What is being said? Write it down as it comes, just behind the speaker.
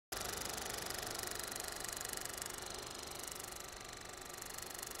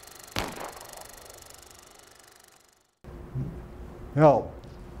Now,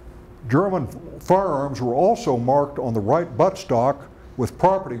 German firearms were also marked on the right buttstock with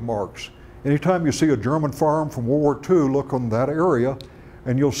property marks. Anytime you see a German firearm from World War II, look on that area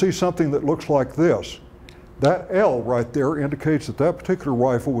and you'll see something that looks like this. That L right there indicates that that particular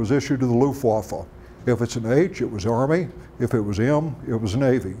rifle was issued to the Luftwaffe. If it's an H, it was Army. If it was M, it was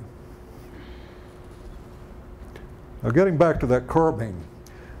Navy. Now getting back to that carbine,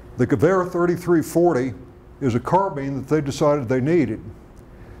 the Gewehr 3340 is a carbine that they decided they needed.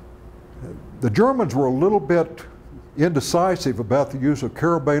 The Germans were a little bit indecisive about the use of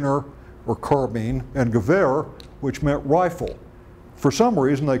Karabiner or carbine and Gewehr, which meant rifle. For some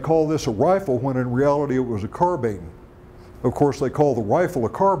reason they call this a rifle when in reality it was a carbine. Of course they call the rifle a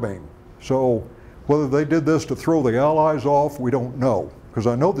carbine. So whether they did this to throw the Allies off, we don't know, because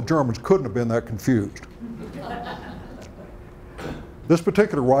I know the Germans couldn't have been that confused. This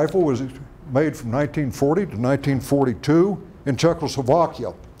particular rifle was made from 1940 to 1942 in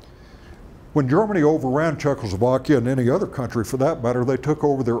Czechoslovakia. When Germany overran Czechoslovakia and any other country for that matter, they took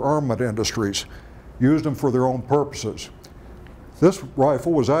over their armament industries, used them for their own purposes. This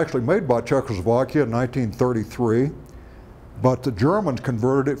rifle was actually made by Czechoslovakia in 1933, but the Germans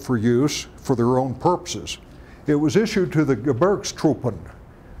converted it for use for their own purposes. It was issued to the Gebirgstruppen.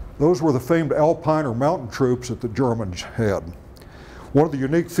 Those were the famed Alpine or mountain troops that the Germans had. One of the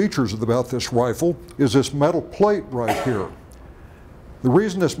unique features about this rifle is this metal plate right here. The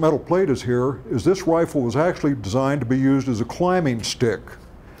reason this metal plate is here is this rifle was actually designed to be used as a climbing stick.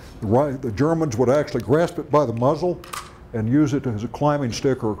 The Germans would actually grasp it by the muzzle and use it as a climbing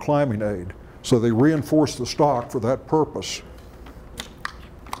stick or a climbing aid. So they reinforced the stock for that purpose.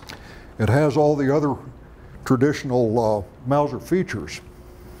 It has all the other traditional Mauser features.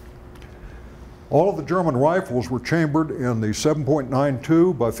 All of the German rifles were chambered in the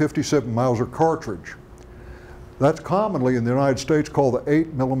 7.92 by 57 Mauser cartridge. That's commonly in the United States called the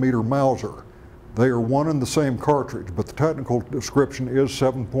 8mm Mauser. They are one and the same cartridge, but the technical description is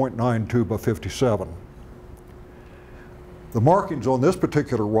 7.92 by 57. The markings on this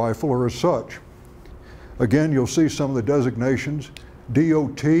particular rifle are as such. Again, you'll see some of the designations.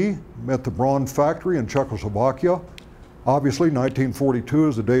 DOT meant the Braun factory in Czechoslovakia. Obviously, 1942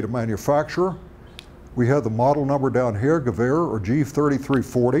 is the date of manufacture. We have the model number down here, Gewehr or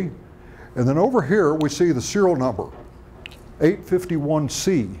G3340. And then over here we see the serial number,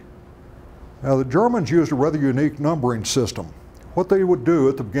 851C. Now the Germans used a rather unique numbering system. What they would do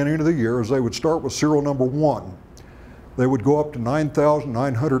at the beginning of the year is they would start with serial number 1. They would go up to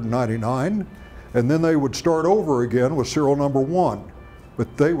 9,999, and then they would start over again with serial number 1.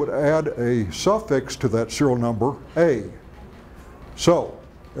 But they would add a suffix to that serial number, A. So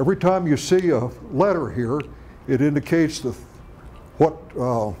every time you see a letter here, it indicates what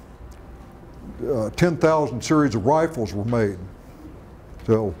 10,000 series of rifles were made.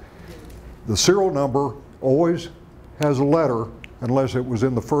 So the serial number always has a letter unless it was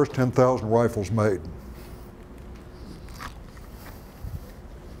in the first 10,000 rifles made.